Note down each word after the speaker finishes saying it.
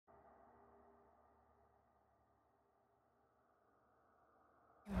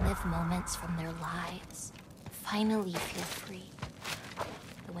brief moments from their lives, finally feel free.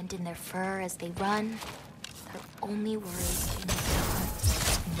 The wind in their fur as they run, their only worries being the dawn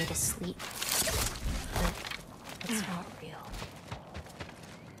and go to sleep. But it's not real.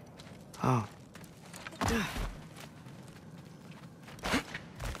 Oh.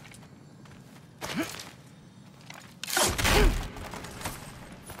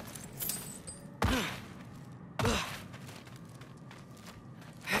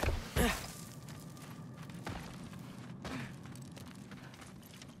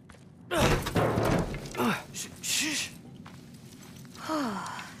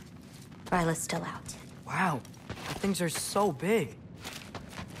 Ryla's still out. Wow, the things are so big.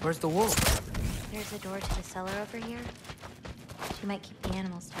 Where's the wolf? There's a door to the cellar over here. She might keep the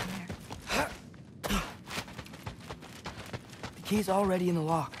animals down there. The key's already in the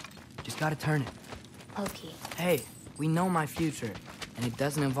lock. Just gotta turn it. Okay. Hey, we know my future, and it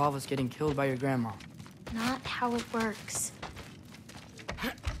doesn't involve us getting killed by your grandma. Not how it works.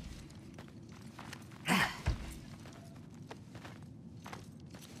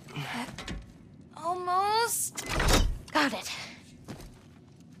 Almost. Got it.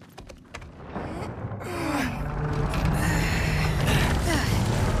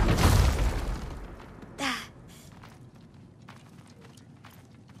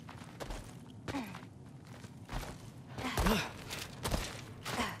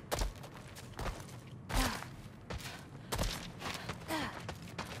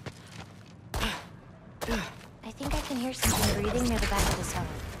 I think I can hear something breathing near the back of the cellar.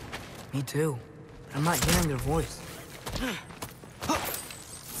 Me too. But I'm not hearing their voice.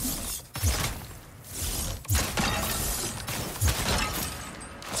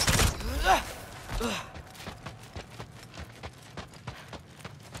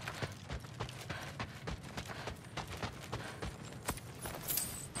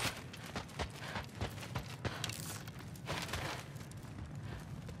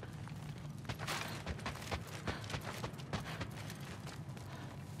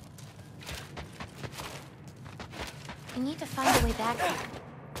 We need to find a way back here.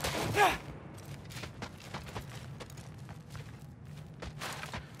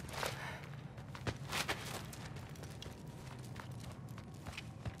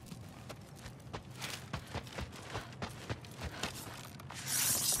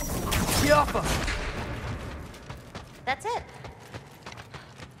 Yappa! That's it.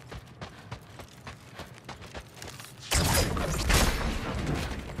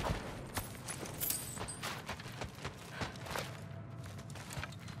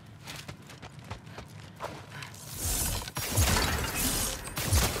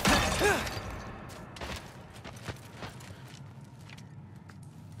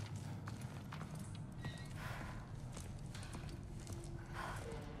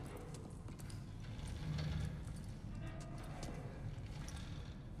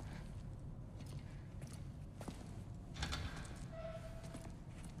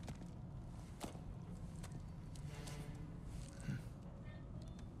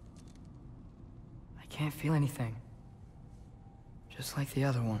 I can't feel anything. Just like the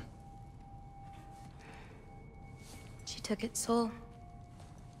other one. She took its soul.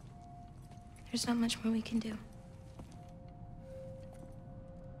 There's not much more we can do.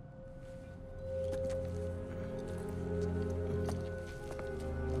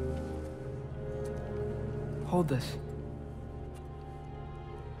 Hold this.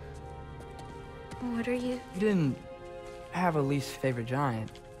 What are you? You didn't have a least favorite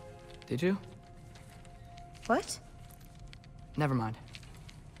giant, did you? What? Never mind.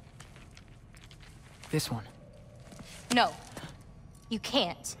 This one. No. You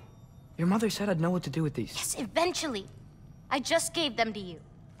can't. Your mother said I'd know what to do with these. Yes, eventually. I just gave them to you.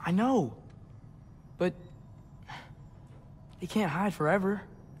 I know. But... they can't hide forever.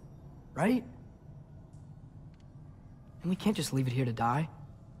 Right? And we can't just leave it here to die.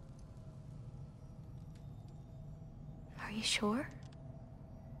 Are you sure?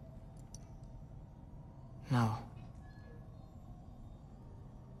 No.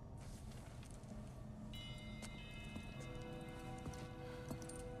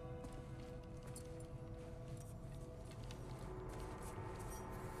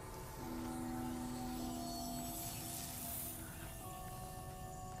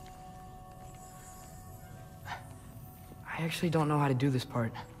 I actually don't know how to do this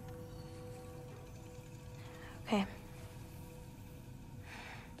part. Okay.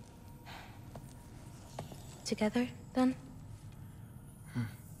 Together, then?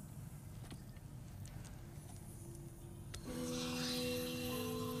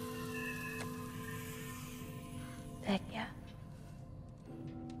 Heck yeah.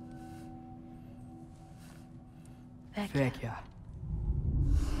 Vecchia.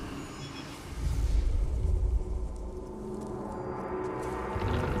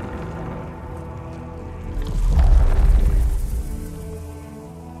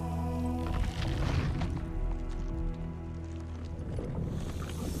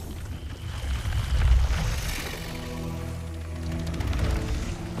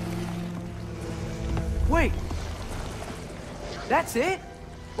 Wait! That's it?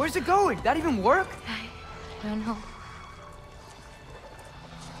 Where's it going? That even work? I don't know.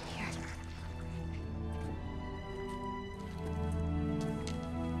 Here.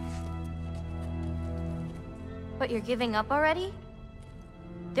 What, you're giving up already?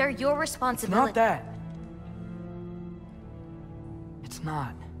 They're your responsibility. It's not that. It's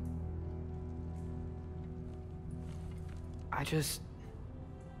not. I just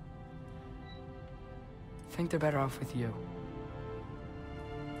think they're better off with you.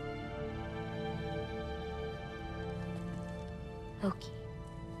 Loki.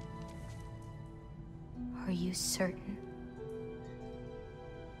 Are you certain?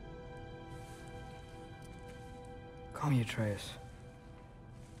 Call me Atreus.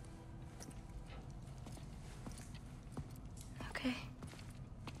 Okay.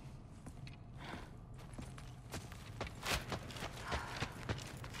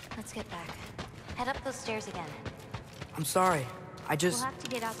 Let's get back. Head up those stairs again. I'm sorry. I just... We'll have to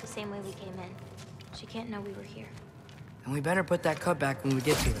get out the same way we came in. She can't know we were here. And we better put that cut back when we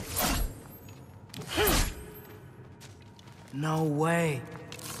get to it. No way.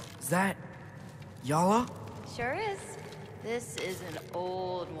 Is that... Yala? Sure is. This is an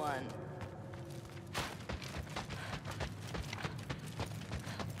old one.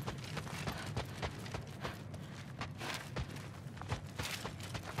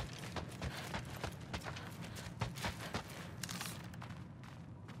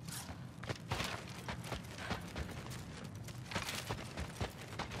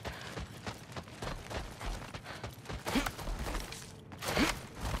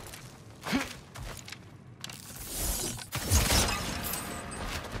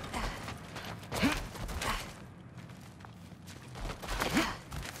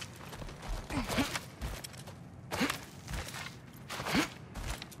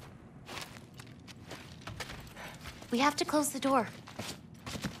 We have to close the door.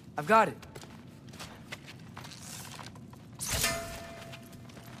 I've got it.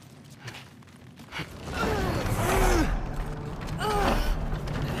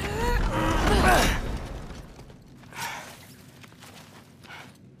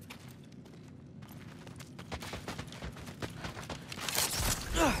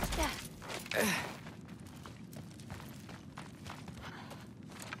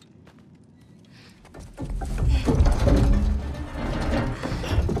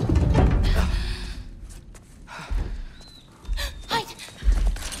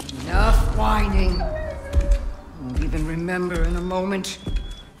 Enough whining. Won't even remember in a moment.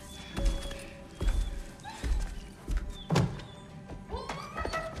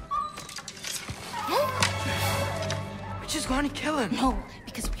 We're just going to kill him. No,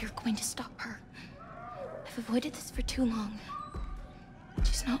 because we are going to stop her. I've avoided this for too long.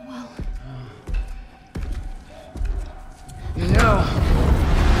 She's not well. You know,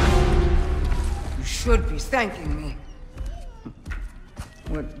 you should be thanking me.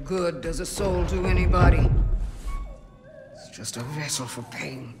 What good does a soul do anybody? It's just a vessel for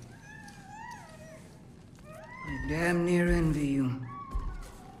pain. I damn near envy you.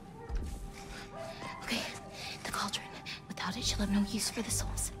 Okay, the cauldron. Without it, she'll have no use for the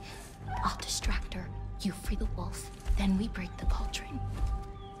souls. I'll distract her. You free the wolf. Then we break the cauldron.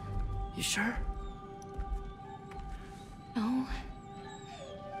 You sure? No.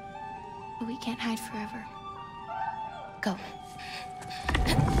 But we can't hide forever. Go.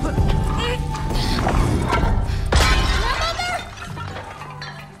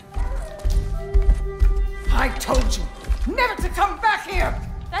 I told you never to come back here!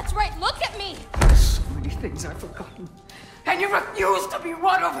 That's right, look at me! So many things I've forgotten. And you refuse to be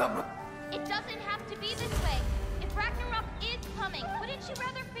one of them! It doesn't have to be this way. If Ragnarok is coming, wouldn't you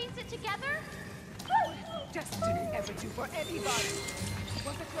rather face it together? What would destiny ever do for anybody?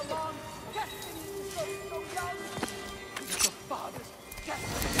 Was it your long destiny to go so young? Was it your father's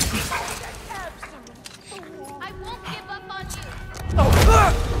destiny to be that absolute fool? I won't give up on you.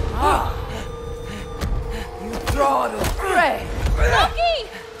 You draw the prey! Loki!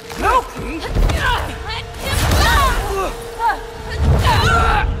 Loki? Let him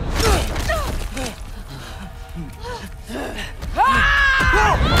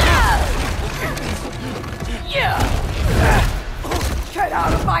Get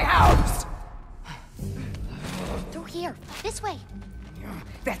out of my house! They're here. This way.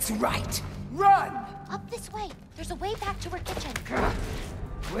 That's right. Run! Up this way. There's a way back to her kitchen.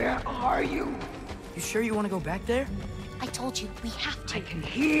 Where are you? You sure you want to go back there? I told you, we have to. I can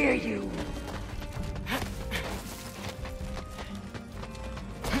hear you.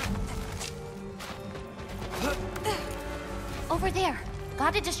 Over there.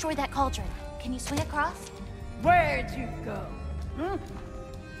 Gotta destroy that cauldron. Can you swing across? Where'd you go?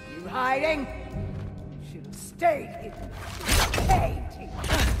 You hiding? Should have stayed hidden. Painting.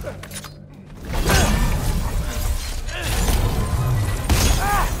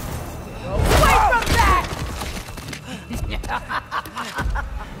 Away from that!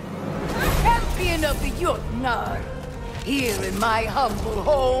 Champion of the Jotnar, here in my humble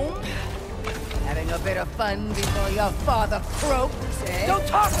home. Having a bit of fun before your father croaks, eh? Don't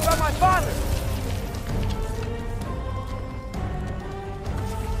talk about my father!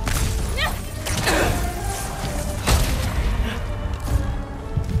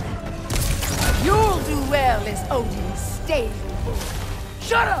 You'll do well as Odin's stable.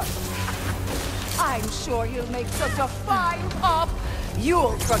 Shut up! I'm sure you'll make such a fine pop,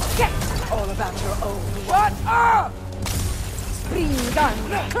 you'll forget all about your own. What up? Spring gun,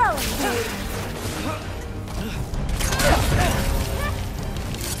 clown beard.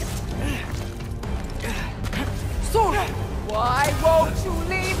 So, why won't you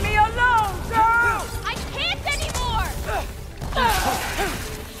leave me alone, girl? I can't anymore!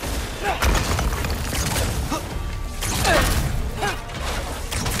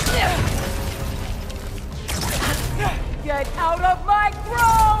 Get out of my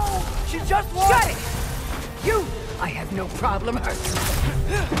grove! She just wants— Shut it! You, I have no problem hurting.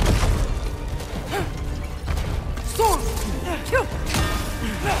 Sword! Kill!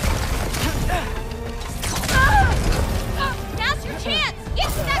 Now's your chance! Get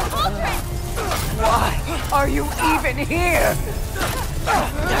to that cauldron! Why are you even here?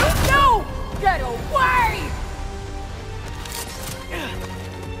 No! Get away!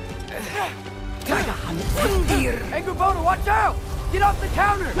 Angrboda, watch out! Get off the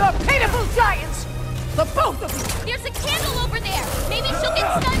counter! The pitiful giants! The both of you! There's a candle over there! Maybe she'll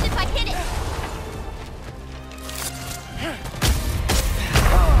get stunned if I hit it!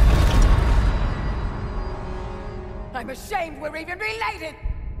 I'm ashamed we're even related!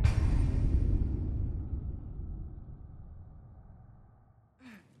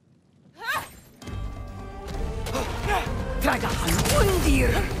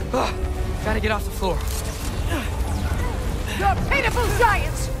 Gotta get off the floor. The pitiful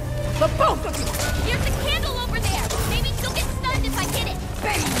giants! The both of you! There's a candle over there! Maybe she'll get stunned if I hit it!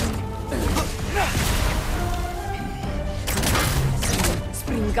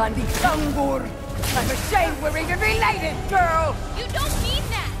 Springandi Klangur! I'm ashamed we're even related, girl! You don't mean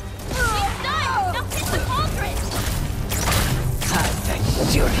that! She's stunned! Now hit the cauldron!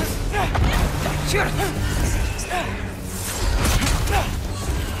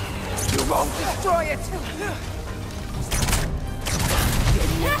 You won't destroy it!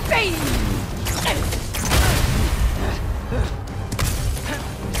 Bane!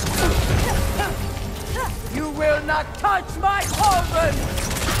 You will not touch my cauldron!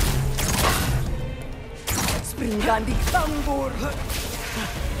 Springandi Klangur!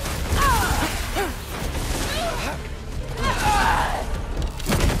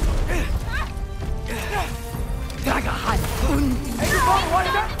 Dagahan Undi! Stop,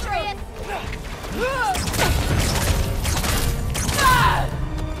 Atreus!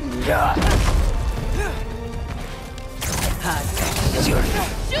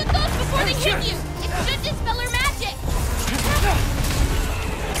 Shoot those before they hit you! It should dispel her magic!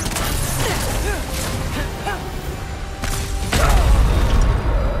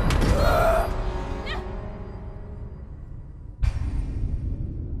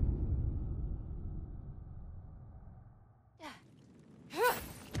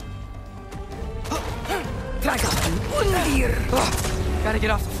 Gotta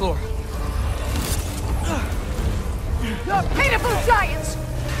get off the floor. The pitiful giants!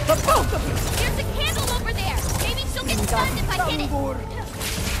 The both of you! There's a candle over there! Maybe she'll get stunned if I hit it!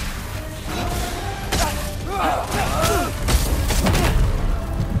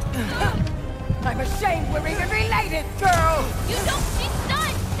 I'm ashamed we're even related, girl! You don't— she's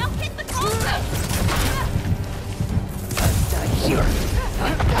stunned! Now hit the cauldron!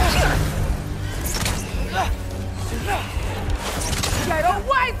 Get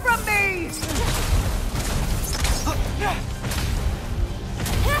away from me!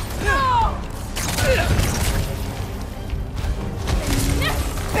 No!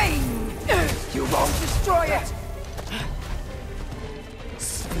 Bane! You won't destroy it!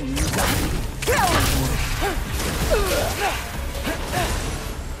 Kill!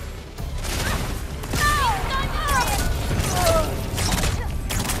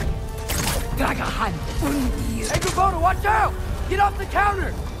 Dragahan Undir! Hey, Kubota, watch out! Get off the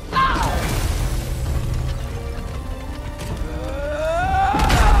counter!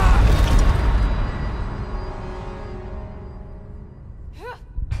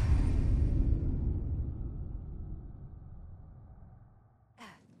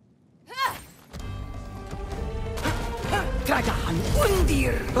 Dragahan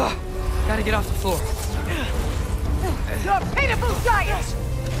Undir! Gotta get off the floor. You're pitiful giants!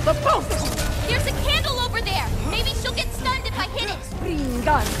 The both of you! There's a candle over there. Maybe she'll get stunned if I hit it. Spring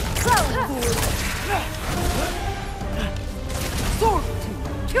gun! Crownwood! Sword to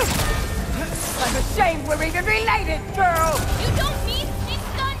kill! I'm ashamed we're even related, girl! You don't mean she's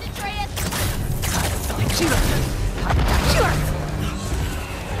stunned, Atreus.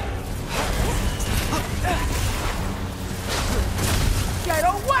 Get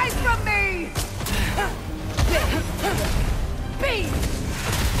away from me! Be!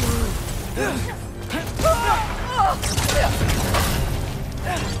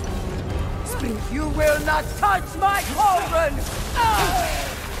 Spring, you will not touch my cauldron!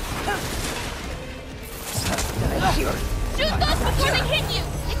 Shoot those before they hit you.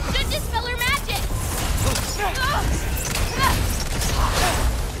 It should dispel her magic.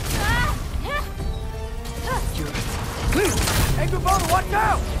 Hey, Kubota, watch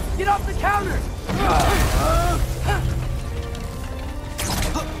out! Get off the counter!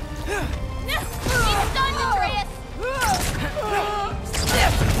 She's stunned, Atreus.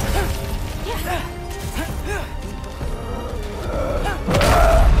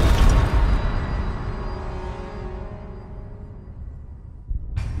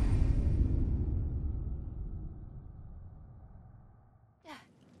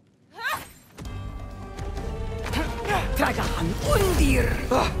 Dragahan Undir!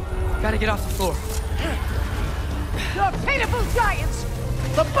 Gotta get off the floor. You're pitiful giants!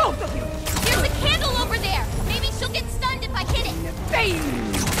 The both of you! There's a candle over there. Maybe she'll get stunned if I hit it. Bane!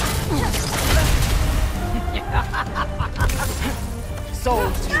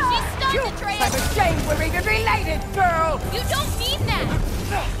 Sold to She's stunned, you! I'm Atreus. ashamed we're even related, girl! You don't mean that.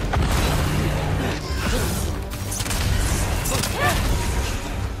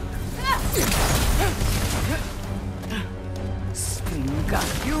 Spring gun,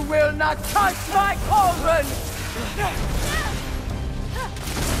 you will not touch my cauldron!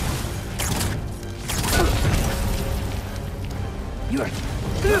 You're...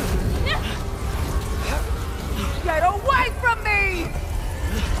 Get away from me!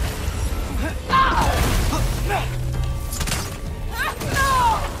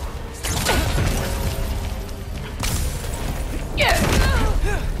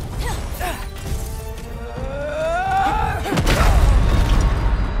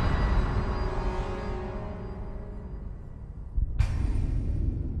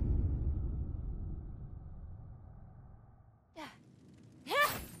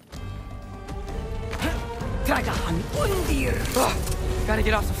 Dragahan Undir! Gotta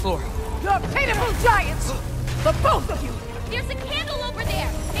get off the floor. You're pitiful giants! The both of you! There's a candle over there.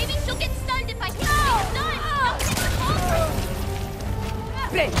 Maybe she'll get stunned if I hit it. She's stunned. Don't hit the cauldron.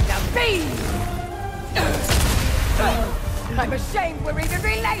 Brenda Bane! I'm ashamed we're even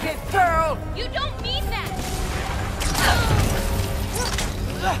related, girl! You don't mean that.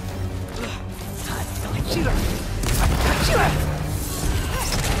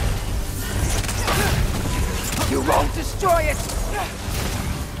 You won't destroy it!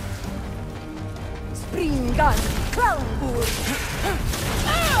 Spring gun, Crownwood!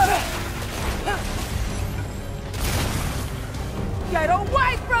 Get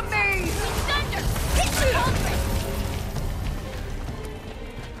away from me! She's stunned her. Hit the cauldron.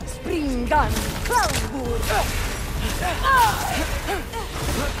 Spring gun, Crownwood!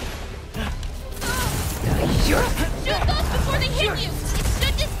 Shoot those before they hit you. It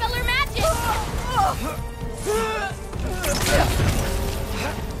should dispel her magic.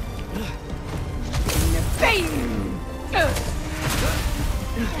 Bane!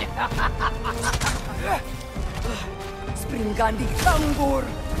 Spring gun, di Crownwood!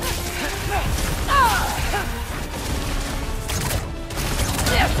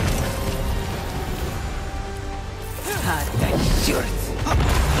 That shirt!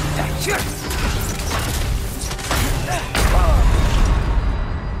 That shirt!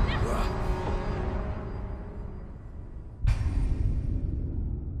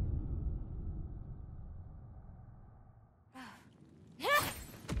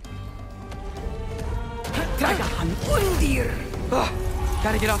 Dragahan Undir!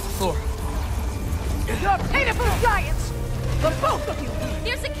 Gotta get off the floor. You're pitiful giants! The both of you!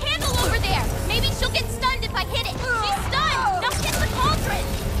 There's a candle over there. Maybe she'll get stunned if I hit it. She's stunned. Now hit the cauldron.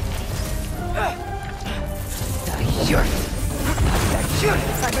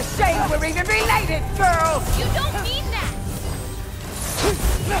 I'm ashamed we're even related, girl! You don't mean that.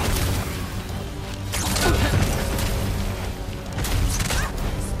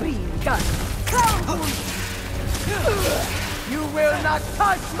 Spleen gun! Clown! You will not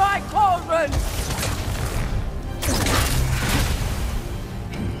touch my cauldron!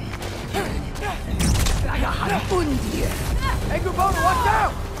 Hey, Gubona, watch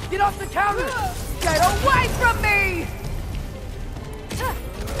out! Get off the counter! Get away from me!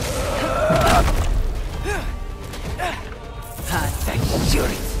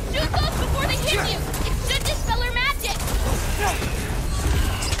 Shoot those before they hit you. It should dispel her magic.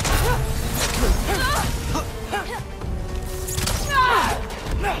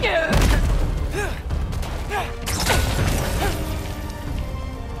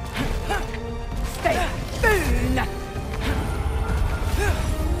 Stay spoon!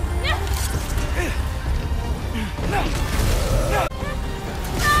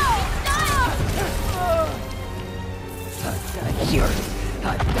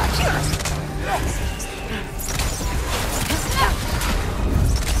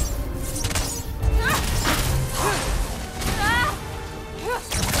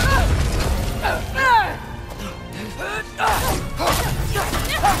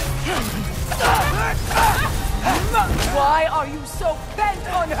 Why are you so bent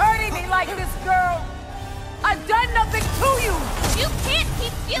on hurting me like this, girl? I've done nothing to you! You can't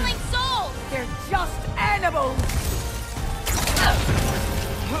keep stealing souls. They're just animals!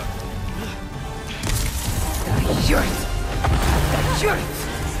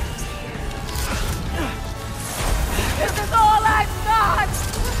 This is all I've got!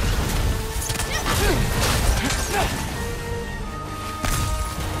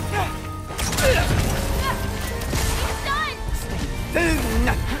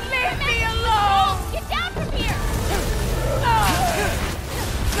 Leave me alone! Get down from here.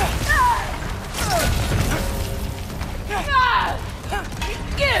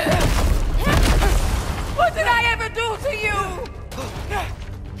 What did I ever do to you?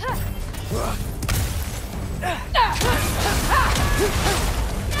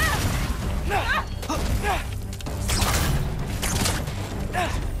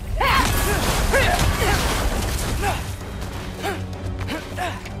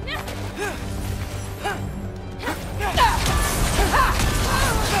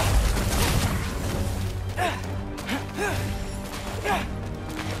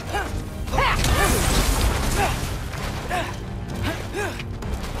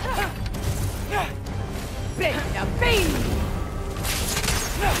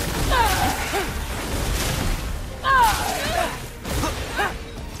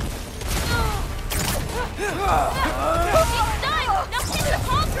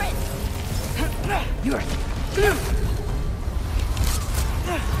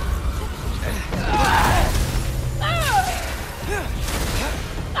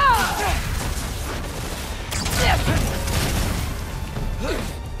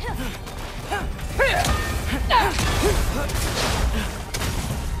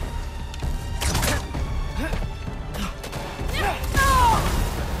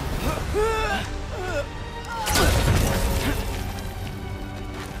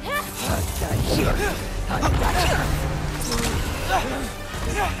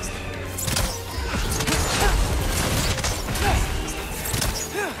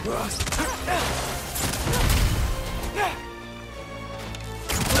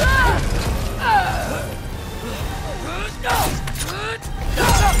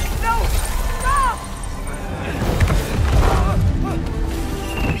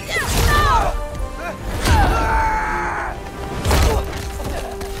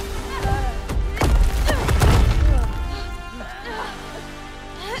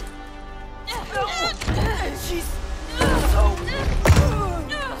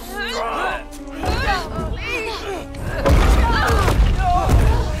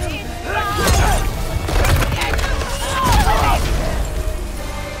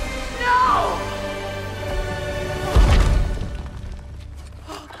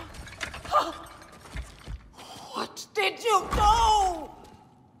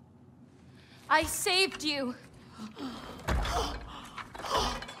 I saved you.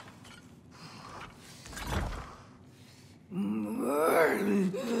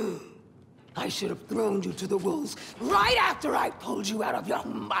 I should have thrown you to the wolves right after I pulled you out of your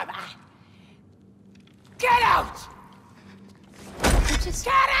mother. Get out! Just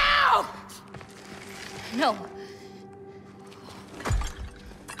Get out! No.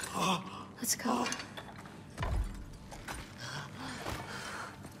 Let's go.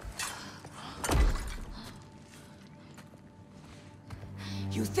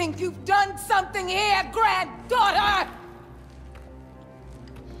 You think you've done something here, granddaughter?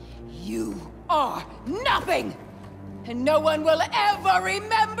 You are nothing! And no one will ever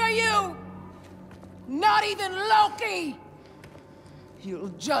remember you! Not even Loki! You'll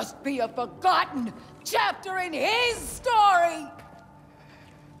just be a forgotten chapter in his story!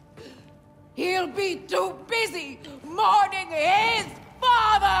 He'll be too busy mourning his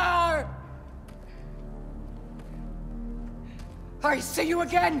father! I see you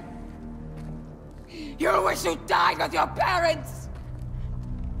again! You wish you died with your parents!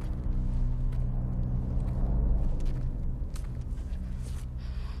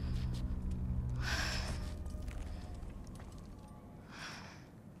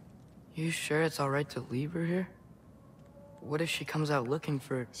 You sure it's all right to leave her here? What if she comes out looking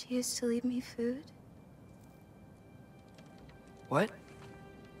for... She used to leave me food. What?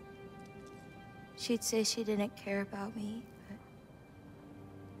 She'd say she didn't care about me, but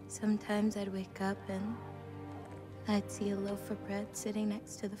sometimes I'd wake up and I'd see a loaf of bread sitting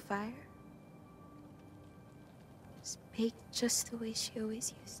next to the fire. Just baked just the way she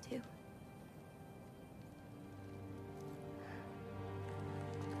always used to.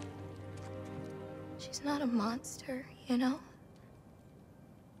 She's not a monster, you know?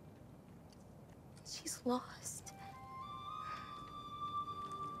 She's lost.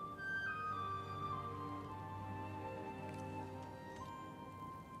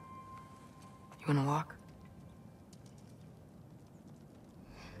 You wanna walk?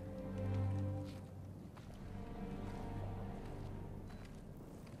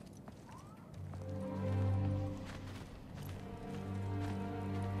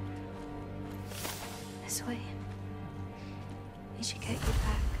 This way. We should get you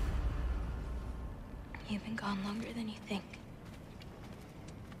back. You've been gone longer than you think.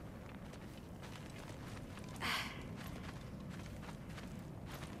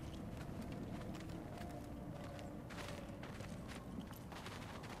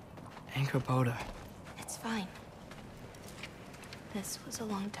 Kubota. It's fine. This was a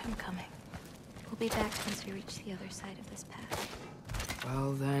long time coming. We'll be back once we reach the other side of this path.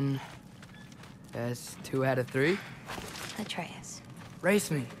 Well then, that's 2 out of 3. Atreus,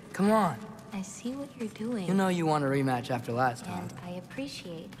 Race me, come on. I see what you're doing. You know you want a rematch after last time. And I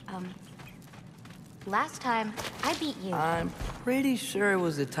appreciate, last time, I beat you. I'm pretty sure it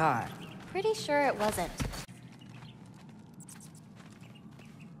was a tie. Pretty sure it wasn't.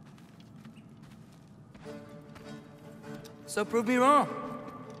 So prove me wrong.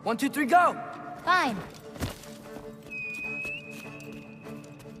 1, 2, 3, go! Fine.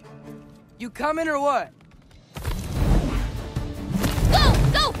 You coming or what? Go!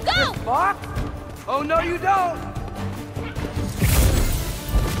 Go! Go! Fuck? Oh, no, you don't!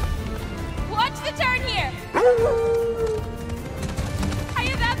 Watch the turn here! I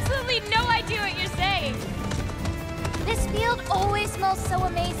have absolutely no idea what you're saying. This field always smells so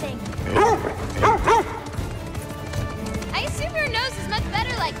amazing. I assume your nose is much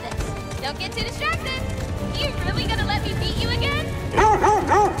better like this. Don't get too distracted. You really gonna let me beat you again?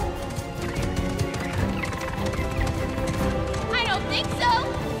 I don't think so.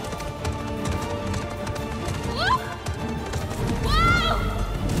 Whoa! Whoa!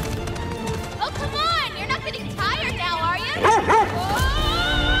 Oh, come on! You're not getting tired now, are you? Whoa!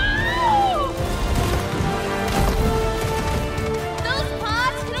 Those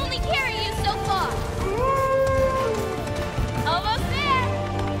paws can only carry you so far. Almost there.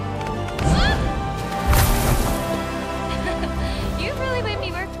 Whoop! You really made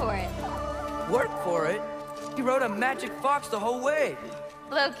me work for it. Work for it? You rode a magic fox the whole way.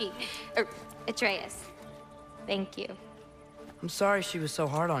 Loki. Atreus. Thank you. I'm sorry she was so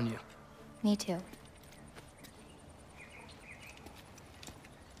hard on you. Me too.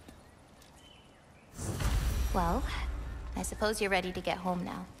 Well, I suppose you're ready to get home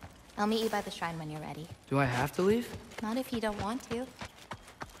now. I'll meet you by the shrine when you're ready. Do I have to leave? Not if you don't want to.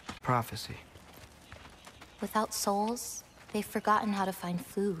 Prophecy. Without souls, they've forgotten how to find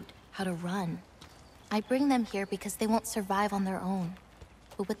food, how to run. I bring them here because they won't survive on their own.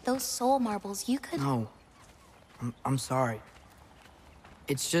 But with those soul marbles, you could... No. I'm sorry.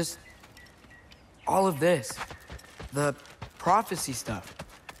 It's just... all of this. The prophecy stuff.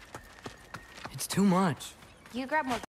 It's too much. You grab more